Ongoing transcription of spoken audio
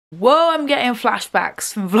Whoa, I'm getting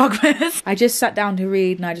flashbacks from Vlogmas. I just sat down to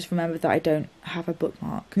read and I just remembered that I don't have a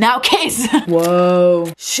bookmark. Now kiss!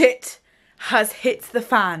 Whoa. Shit has hit the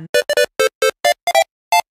fan.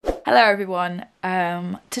 Hello everyone.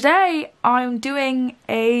 Today I'm doing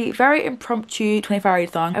a very impromptu 24-hour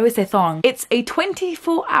readathon. I always say thong. It's a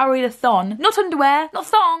 24-hour readathon. Not underwear, not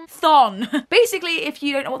thong, thon. Basically, if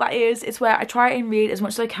you don't know what that is, it's where I try and read as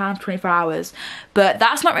much as I can for 24 hours. But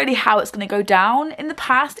that's not really how it's going to go down. In the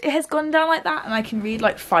past, it has gone down like that and I can read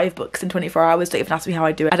like 5 books in 24 hours. Don't even ask me how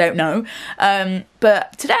I do it. I don't know.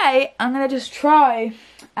 But today, I'm going to just try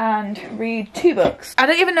and read 2 books. I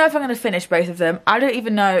don't even know if I'm going to finish both of them. I don't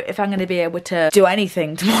even know if I'm going to be able to do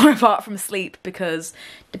anything tomorrow apart from sleep because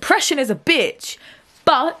depression is a bitch.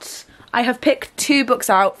 But I have picked 2 books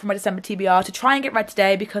out from my December TBR to try and get read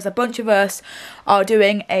today because a bunch of us are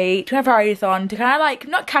doing a 24-hour readathon to kind of like,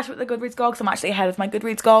 not catch up with the Goodreads goal because I'm actually ahead of my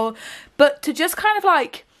Goodreads goal, but to just kind of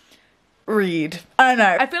like read. I don't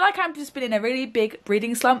know. I feel like I've just been in a really big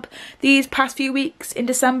reading slump these past few weeks in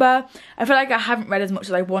December. I feel like I haven't read as much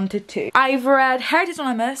as I wanted to. I've read Heritage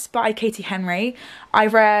Anonymous by Katie Henry.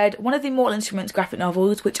 I've read one of the Mortal Instruments graphic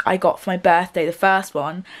novels, which I got for my birthday, the first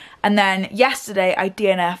one. And then yesterday I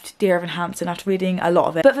DNF'd Dear Evan Hansen after reading a lot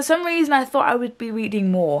of it. But for some reason I thought I would be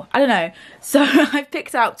reading more. I don't know. So I've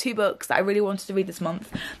picked out 2 books that I really wanted to read this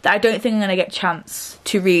month that I don't think I'm going to get a chance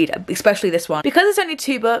to read, especially this one. Because it's only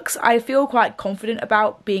 2 books, I feel quite confident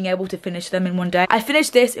about being able to finish them in one day. I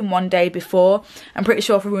finished this in one day before. I'm pretty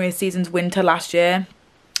sure for Rumour Season's Winter last year.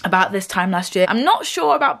 About this time last year. I'm not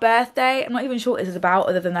sure about Birthday. I'm not even sure what this is about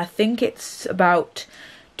other than I think it's about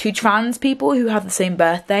 2 trans people who have the same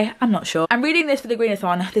birthday. I'm not sure. I'm reading this for the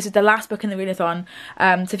readathon. This is the last book in the readathon.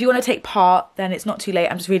 So if you want to take part, then it's not too late.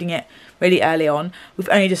 I'm just reading it really early on. We've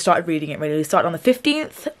only just started reading it really. We started on the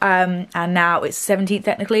 15th and now it's 17th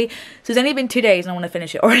technically. So it's only been 2 days and I want to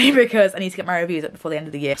finish it already because I need to get my reviews up before the end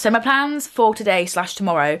of the year. So my plans for today /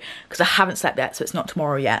 tomorrow, because I haven't slept yet, so it's not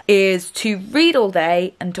tomorrow yet, is to read all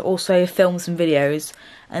day and to also film some videos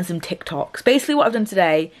and some TikToks. Basically what I've done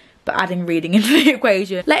today, but adding reading into the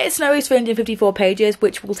equation. Let It Snow is 354 pages,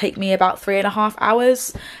 which will take me about 3.5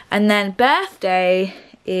 hours. And then Birthday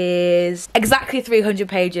is exactly 300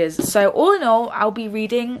 pages. So all in all, I'll be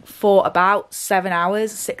reading for about 7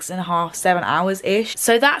 hours, 6.5, 7 hours-ish.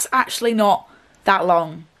 So that's actually not that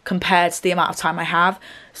long compared to the amount of time I have.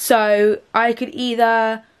 So I could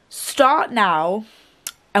either start now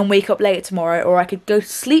and wake up later tomorrow, or I could go to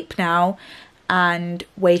sleep now and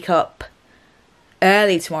wake up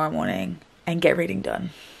early tomorrow morning and get reading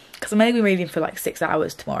done, because I'm only going to be reading for like 6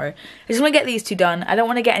 hours tomorrow. I just want to get these 2 done. I don't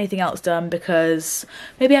want to get anything else done because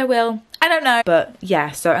maybe I will, I don't know. But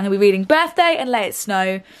yeah, so I'm going to be reading Birthday and Let It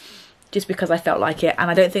Snow just because I felt like it,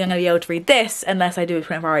 and I don't think I'm going to be able to read this unless I do a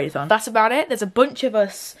 24-hour readathon. That's about it. There's a bunch of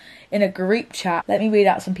us in a group chat. Let me read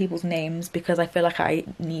out some people's names because I feel like I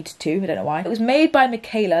need to. I don't know why. It was made by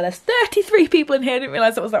Michaela. There's 33 people in here. I didn't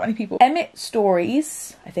realise there was that many people. Emmett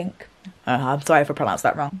Stories, I think. I'm sorry if I pronounced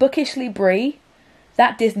that wrong. Bookishly Brie,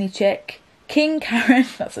 That Disney Chick, King Karen,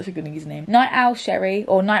 that's such a good username. Night Owl Sherry,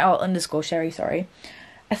 or Night Owl _ Sherry, sorry.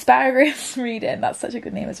 Asparagus Reading, that's such a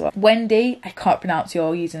good name as well. Wendy, I can't pronounce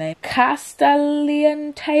your username.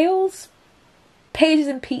 Castellian Tales, Pages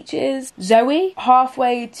and Peaches, Zoe,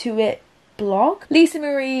 Halfway to It blog, Lisa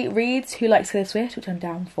Marie Reads, Who Likes Taylor Swift, which I'm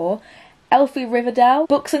down for, Elfie Riverdale,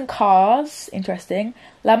 Books and Cars, interesting,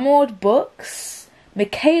 Lamorde Books,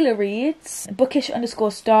 Michaela Reads, Bookish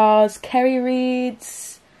 _ Stars, Kerry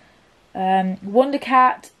Reads,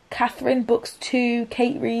 Wondercat, Catherine Books 2,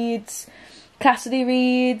 Kate Reads, Cassidy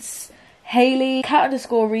Reads, Hayley, Cat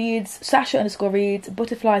 _ Reads, Sasha _ Reads,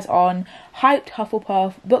 Butterflies On, Hyped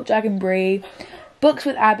Hufflepuff, Book Dragon Brie, Books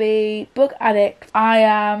with Abby, Book Addict, I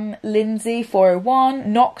Am Lindsay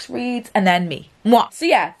 401, Knox Reads, and then me. Mwah. So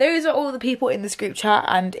yeah, those are all the people in this group chat,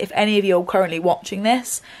 and if any of you are currently watching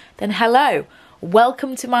this, then hello.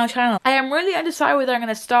 Welcome to my channel. I am really undecided whether I'm going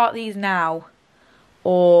to start these now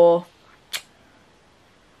or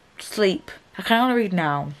sleep. I kind of want to read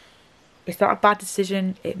now. Is that a bad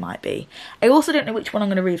decision? It might be. I also don't know which one I'm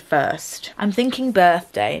going to read first. I'm thinking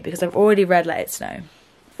Birthday because I've already read Let It Snow.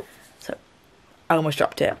 So I almost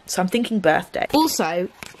dropped it. So I'm thinking Birthday. Also,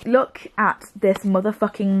 look at this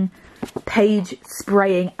motherfucking page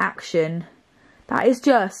spraying action. That is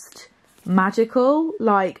just magical.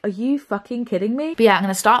 Like, are you fucking kidding me? But yeah, I'm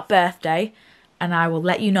gonna start Birthday and I will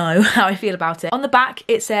let you know how I feel about it. On the back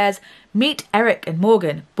it says, Meet Eric and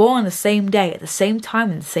Morgan, born on the same day, at the same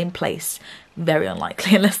time, in the same place. Very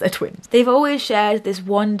unlikely unless they're twins. They've always shared this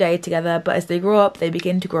one day together, but as they grow up, they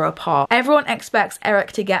begin to grow apart. Everyone expects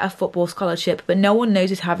Eric to get a football scholarship, but no one knows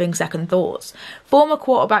he's having second thoughts. Former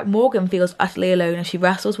quarterback Morgan feels utterly alone as she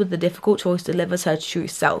wrestles with the difficult choice to live as her true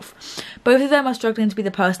self. Both of them are struggling to be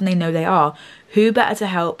the person they know they are. Who better to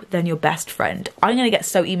help than your best friend? I'm gonna get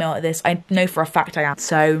so emo at this. I know for a fact I am.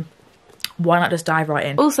 So why not just dive right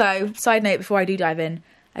in? Also, side note before I do dive in,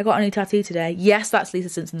 I got a new tattoo today. Yes, that's Lisa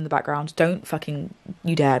Simpson in the background. Don't fucking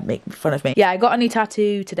you dare make fun of me. Yeah, I got a new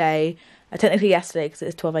tattoo today. Technically yesterday because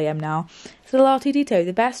it's 12 AM now. It's a little RTD toe,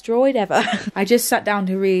 the best droid ever. I just sat down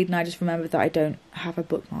to read and I just remembered that I don't have a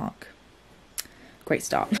bookmark. Great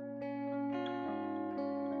start.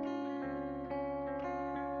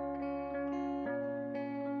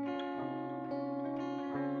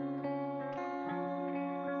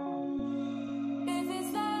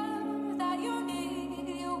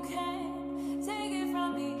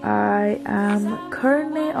 I am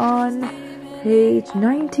currently on page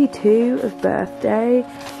 92 of Birthday,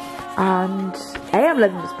 and A, I'm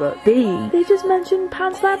loving this book. B, they just mentioned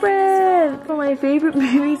Pan's Labyrinth, one of my favourite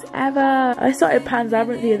movies ever. I started Pan's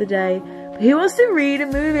Labyrinth the other day, but who wants to read a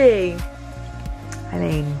movie? I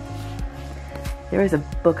mean, there is a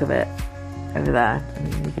book of it over there. I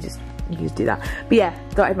mean, you could just do that. But yeah,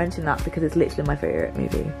 thought I'd mention that because it's literally my favourite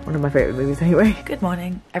movie. One of my favourite movies anyway. Good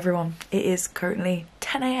morning, everyone. It is currently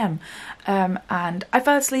 10 AM and I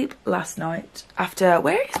fell asleep last night after,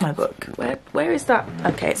 where is my book? Where is that?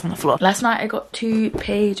 Okay, it's on the floor. Last night I got to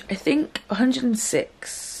page, I think,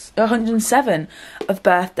 107 of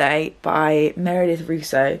Birthday by Meredith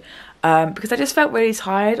Russo. Because I just felt really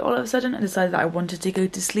tired all of a sudden and decided that I wanted to go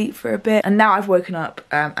to sleep for a bit. And now I've woken up,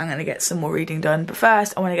 I'm going to get some more reading done. But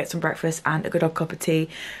first, I want to get some breakfast and a good old cup of tea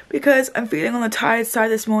because I'm feeling on the tired side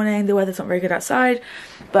this morning. The weather's not very good outside,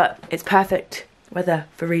 but it's perfect weather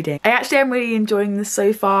for reading. I actually am really enjoying this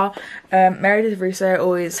so far. Meredith Russo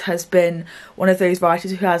always has been one of those writers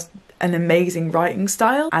who has an amazing writing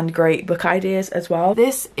style and great book ideas as well.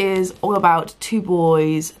 This is all about two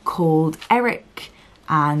boys called Eric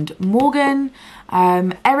and Morgan.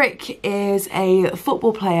 Eric is a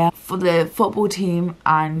football player for the football team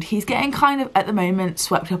and he's getting kind of at the moment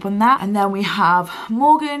swept up on that. And then we have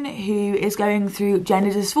Morgan, who is going through gender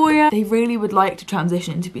dysphoria. They really would like to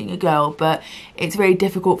transition into being a girl, but it's very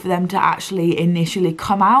difficult for them to actually initially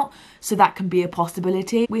come out, so that can be a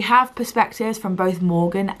possibility. We have perspectives from both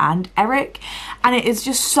Morgan and Eric, and it is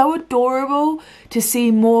just so adorable to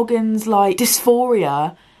see Morgan's like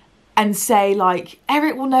dysphoria and say like,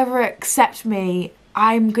 Eric will never accept me,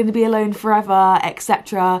 I'm going to be alone forever,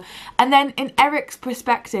 etc. And then in Eric's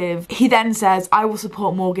perspective, he then says, I will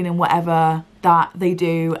support Morgan in whatever that they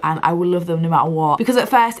do and I will love them no matter what. Because at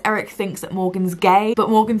first Eric thinks that Morgan's gay, but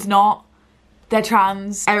Morgan's not. They're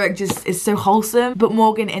trans. Eric just is so wholesome, but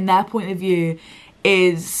Morgan in their point of view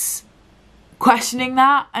is questioning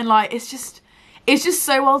that, and like it's just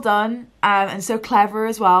so well done and so clever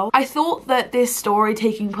as well. I thought that this story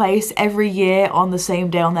taking place every year on the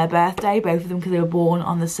same day on their birthday, both of them because they were born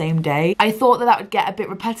on the same day, I thought that that would get a bit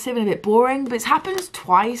repetitive and a bit boring, but it's happened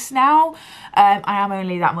twice now. I am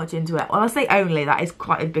only that much into it. Well, I say only, that is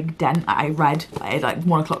quite a big dent that I read at like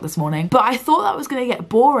 1 o'clock this morning. But I thought that was going to get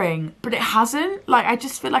boring, but it hasn't. Like, I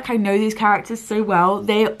just feel like I know these characters so well.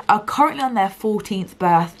 They are currently on their 14th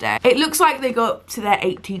birthday. It looks like they got to their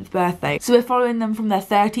 18th birthday. So we're following them from their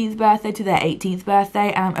 13th birthday to their 18th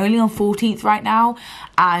birthday, and I'm only on 14th right now,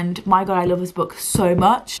 and my god, I love this book so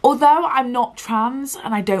much. Although I'm not trans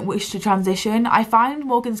and I don't wish to transition, I find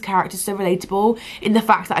Morgan's character so relatable in the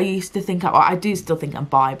fact that I used to think, well, I do still think I'm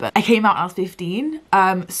bi, but I came out when I was 15,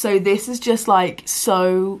 so this is just like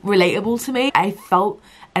so relatable to me. I felt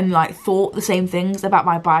and like thought the same things about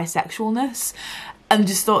my bisexualness, and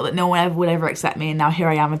just thought that no one ever would ever accept me, and now here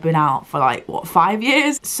I am, I've been out for like, what, 5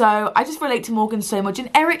 years? So I just relate to Morgan so much, and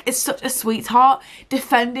Eric is such a sweetheart,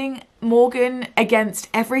 defending Morgan against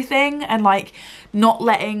everything and like not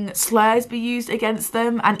letting slurs be used against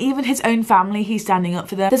them, and even his own family, he's standing up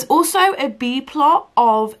for them. There's also a B plot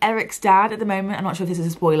of Eric's dad at the moment. I'm not sure if this is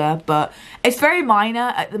a spoiler, but it's very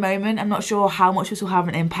minor at the moment. I'm not sure how much this will have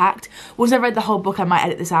an impact. Once I've read the whole book, I might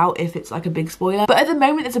edit this out if it's like a big spoiler, but at the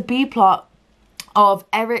moment there's a B plot of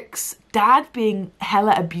Eric's dad being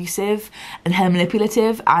hella abusive and hella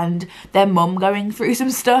manipulative, and their mum going through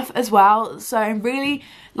some stuff as well. So I'm really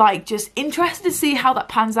like just interested to see how that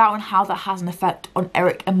pans out and how that has an effect on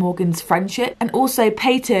Eric and Morgan's friendship. And also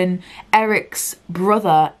Peyton, Eric's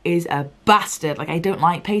brother, is a bastard. Like, I don't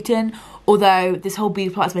like Peyton, although this whole B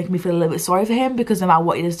plot is making me feel a little bit sorry for him, because no matter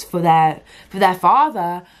what he does for their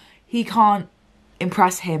father, he can't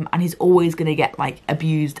impress him, and he's always gonna get like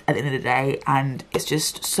abused at the end of the day, and it's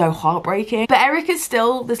just so heartbreaking. But Eric is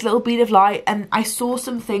still this little bead of light, and I saw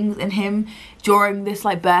some things in him during this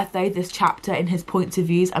like birthday, this chapter in his points of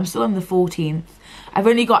views. I'm still on the 14th. I've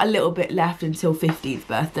only got a little bit left until 15th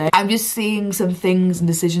birthday. I'm just seeing some things and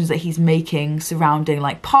decisions that he's making surrounding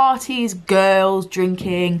like parties, girls,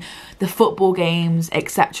 drinking, the football games,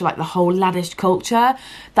 etc. Like the whole laddish culture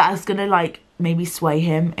that is gonna like maybe sway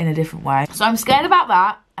him in a different way. So I'm scared about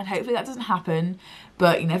that, and hopefully that doesn't happen.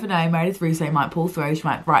 But you never know, Meredith Russo might pull through. She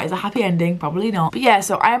might write as a happy ending, probably not. But yeah,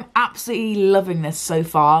 so I am absolutely loving this so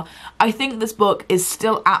far. I think this book is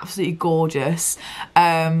still absolutely gorgeous.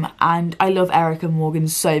 And I love Eric and Morgan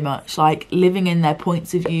so much. Like, living in their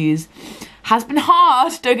points of views has been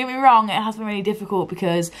hard, don't get me wrong. It has been really difficult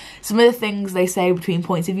because some of the things they say between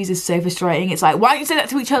points of views is so frustrating. It's like, why don't you say that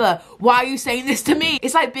to each other? Why are you saying this to me?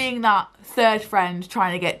 It's like being that third friend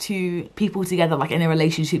trying to get two people together like in a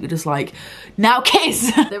relationship. You're just like, now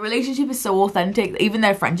kiss. The relationship is so authentic, even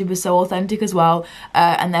their friendship is so authentic as well,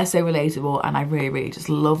 and they're so relatable, and I really just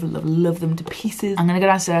love them to pieces. I'm gonna go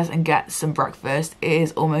downstairs and get some breakfast. It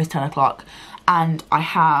is almost 10 o'clock and I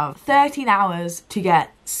have 13 hours to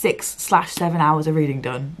get 6/7 hours of reading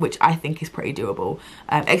done, which I think is pretty doable,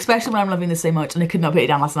 especially when I'm loving this so much and I could not put it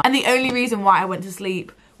down last night. And the only reason why I went to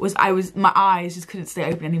sleep was my eyes just couldn't stay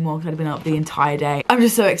open anymore because I'd been up the entire day. I'm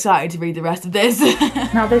just so excited to read the rest of this.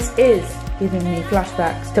 Now this is giving me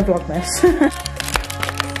flashbacks to Vlogmas.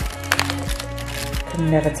 Can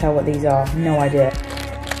never tell what these are, no idea.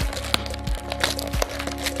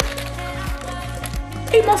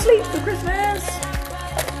 Eat more sleep for Christmas.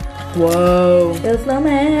 Whoa. Little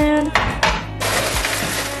snowman.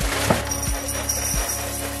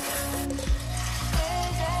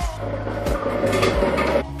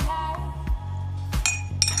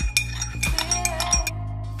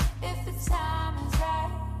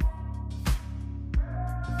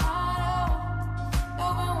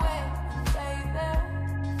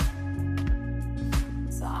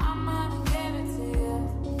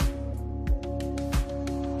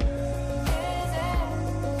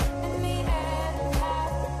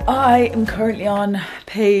 I am currently on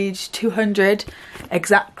page 200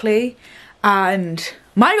 exactly, and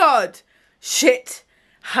my god, shit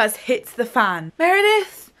has hit the fan.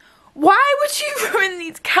 Meredith, why would you ruin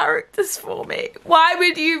these characters for me? Why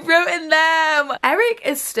would you ruin them? Eric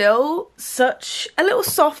is still such a little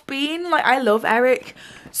soft bean. Like, I love Eric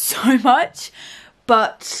so much,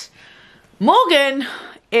 but Morgan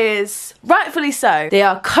is rightfully so. They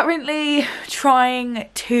are currently trying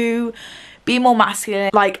to be more masculine,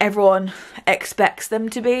 like everyone expects them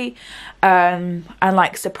to be, and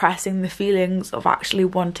like suppressing the feelings of actually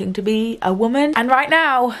wanting to be a woman. And right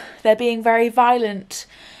now they're being very violent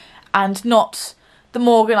and not the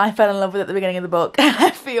Morgan I fell in love with at the beginning of the book. I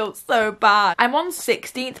feel so bad. I'm on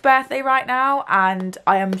 16th birthday right now and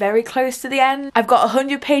I am very close to the end. I've got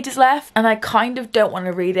 100 pages left and I kind of don't want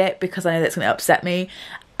to read it because I know that's going to upset me.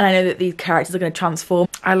 And I know that these characters are going to transform.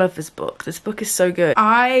 I love this book. This book is so good.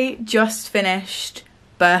 I just finished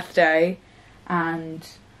Birthday and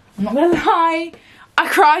I'm not going to lie, I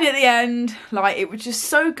cried at the end. Like, it was just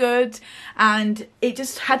so good and it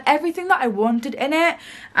just had everything that I wanted in it,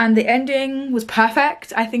 and the ending was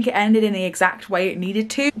perfect. I think it ended in the exact way it needed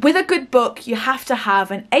to. With a good book, you have to have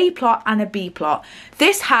an A plot and a B plot.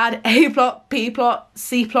 This had A plot, B plot,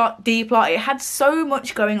 C plot, D plot. It had so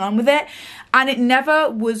much going on with it, and it never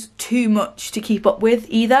was too much to keep up with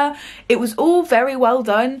either. It was all very well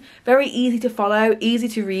done, very easy to follow, easy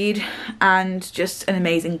to read, and just an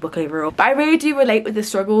amazing book overall. But I really do relate with the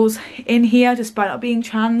struggles in here despite not being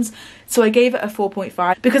trans, so I gave it a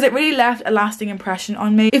 4.5 because it really left a lasting impression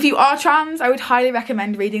on me. If you are trans, I would highly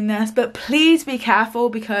recommend reading this, but please be careful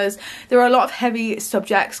because there are a lot of heavy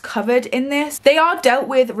subjects covered in this. They are dealt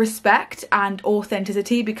with respect and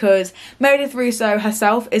authenticity because Meredith Russo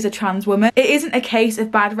herself is a trans woman. It isn't a case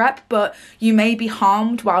of bad rep, but you may be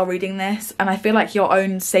harmed while reading this, and I feel like your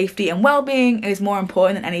own safety and well-being is more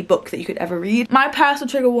important than any book that you could ever read. My personal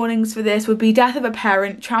trigger warnings for this would be death of a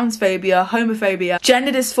parent, transphobia, homophobia,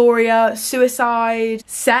 gender dysphoria, suicide,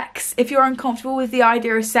 sex. If you're uncomfortable with the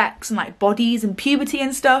idea of sex and like bodies and puberty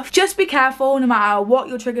and stuff, just be careful no matter what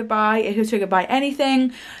you're triggered by. If you're triggered by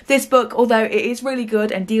anything, this book, although it is really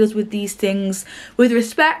good and deals with these things with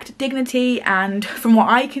respect, dignity, and from what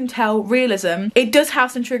I can tell, realism, it does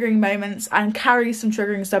have some triggering moments and carries some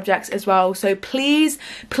triggering subjects as well. So please,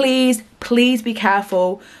 please, please be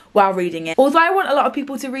careful while reading it. Although I want a lot of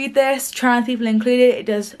people to read this, trans people included, it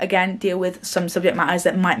does again deal with some subject matters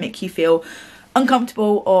that might make you feel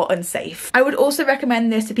uncomfortable or unsafe. I would also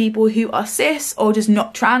recommend this to people who are cis or just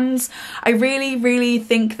not trans. I really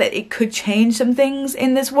think that it could change some things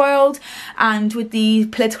in this world, and with the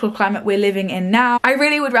political climate we're living in now, I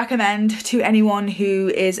really would recommend to anyone who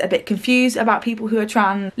is a bit confused about people who are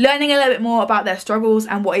trans, learning a little bit more about their struggles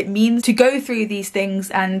and what it means to go through these things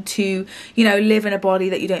and to, you know, live in a body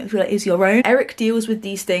that you don't feel is your own. Eric deals with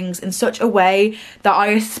these things in such a way that I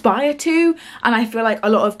aspire to, and I feel like a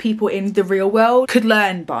lot of people in the real world could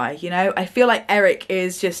learn by, you know. I feel like Eric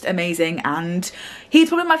is just amazing, and he's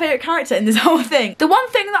probably my favourite character in this whole thing. The one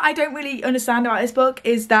thing that I don't really understand about this book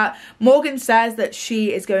is that Morgan says that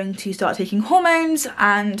she is going to start taking hormones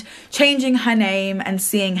and changing her name and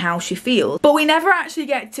seeing how she feels, but we never actually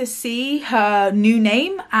get to see her new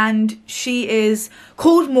name, and she is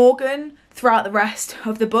called Morgan throughout the rest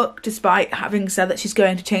of the book, despite having said that she's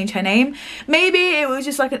going to change her name. Maybe it was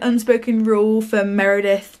just like an unspoken rule for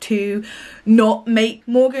Meredith to not make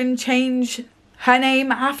Morgan change her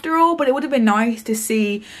name after all, but it would have been nice to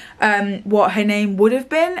see what her name would have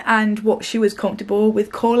been and what she was comfortable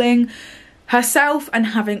with calling herself and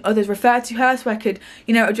having others refer to her, so I could,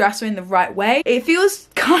 you know, address her in the right way. It feels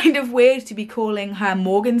kind of weird to be calling her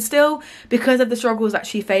Morgan still because of the struggles that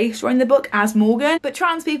she faced during the book as Morgan, but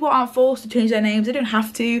trans people aren't forced to change their names. They don't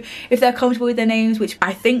have to if they're comfortable with their names, which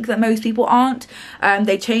I think that most people aren't.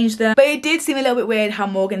 They change them, but it did seem a little bit weird how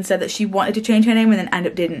Morgan said that she wanted to change her name and then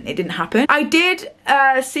it didn't happen. I did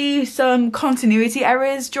see some continuity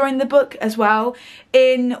errors during the book as well.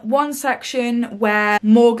 In one section where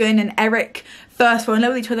Morgan and Eric first fall in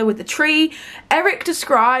love with each other with the tree, Eric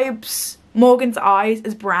describes Morgan's eyes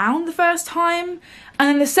as brown the first time, and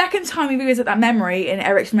then the second time we revisit that memory and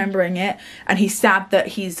Eric's remembering it and he's sad that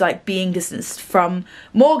he's like being distanced from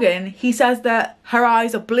Morgan, he says that her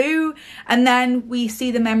eyes are blue, and then we see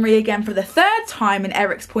the memory again for the third time in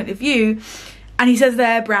Eric's point of view and he says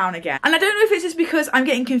they're brown again. And I don't know if it's just because I'm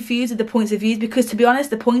getting confused with the points of views, because to be honest,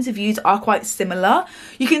 the points of views are quite similar.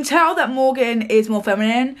 You can tell that Morgan is more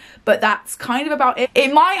feminine, but that's kind of about it.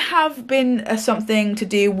 It might have been something to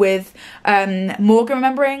do with Morgan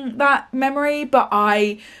remembering that memory, but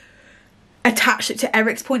I attached it to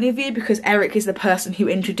Eric's point of view because Eric is the person who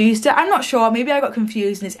introduced it. I'm not sure, maybe I got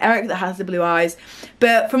confused and it's Eric that has the blue eyes,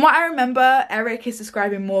 but from what I remember, Eric is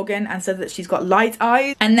describing Morgan and says that she's got light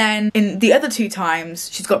eyes, and then in the other two times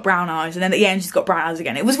she's got brown eyes, and then at the end she's got brown eyes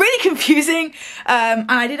again. It was really confusing, and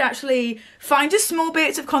I did actually find just small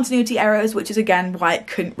bits of continuity errors, which is again why it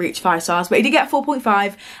couldn't reach 5 stars, but it did get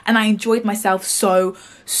 4.5 and I enjoyed myself so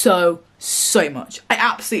much. I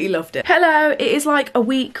absolutely loved it. Hello, it is like a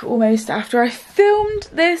week almost after I filmed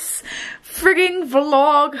this frigging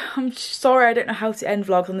vlog. I'm sorry I don't know how to end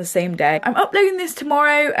vlogs on the same day. I'm uploading this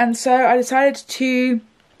tomorrow, and so I decided to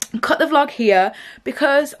cut the vlog here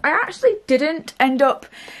because I actually didn't end up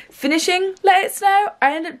finishing Let It Snow.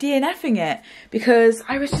 I ended up DNFing it because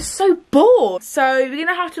I was just so bored. So we're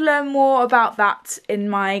gonna have to learn more about that in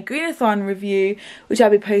my Greenathon review, which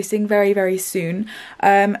I'll be posting very soon.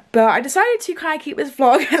 But I decided to kind of keep this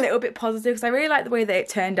vlog a little bit positive because I really like the way that it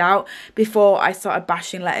turned out before I started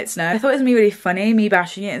bashing Let It Snow. I thought it was gonna be really funny, me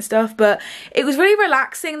bashing it and stuff, but it was really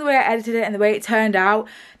relaxing the way I edited it and the way it turned out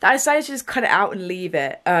that I decided to just cut it out and leave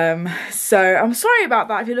it. So I'm sorry about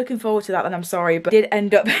that. If you're looking forward to that, then I'm sorry, but I did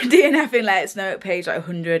end up DNFing Let It Snow at page like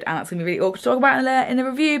 100, and that's gonna be really awkward to talk about in the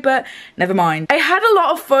review, but never mind. I had a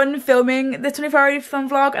lot of fun filming the 24-hour fun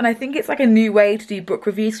vlog, and I think it's like a new way to do book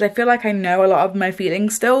reviews because I feel like I know a lot of my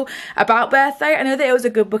feelings still about Birthday. I know that it was a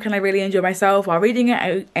good book and I really enjoyed myself while reading it.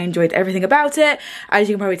 I enjoyed everything about it, as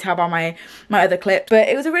you can probably tell by my other clips, but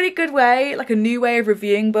it was a really good way, like a new way of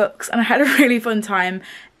reviewing books, and I had a really fun time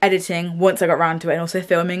editing once I got around to it, and also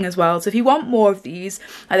filming as well. So if you want more of these,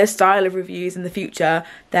 like this style of reviews in the future,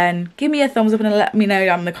 then give me a thumbs up and let me know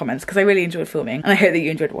down in the comments, because I really enjoyed filming and I hope that you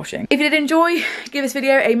enjoyed watching. If you did enjoy, give this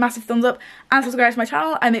video a massive thumbs up and subscribe to my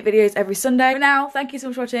channel. I make videos every Sunday. For now, thank you so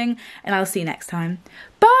much for watching and I'll see you next time.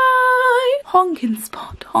 Bye! Honkin'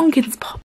 spot, honkin' spot.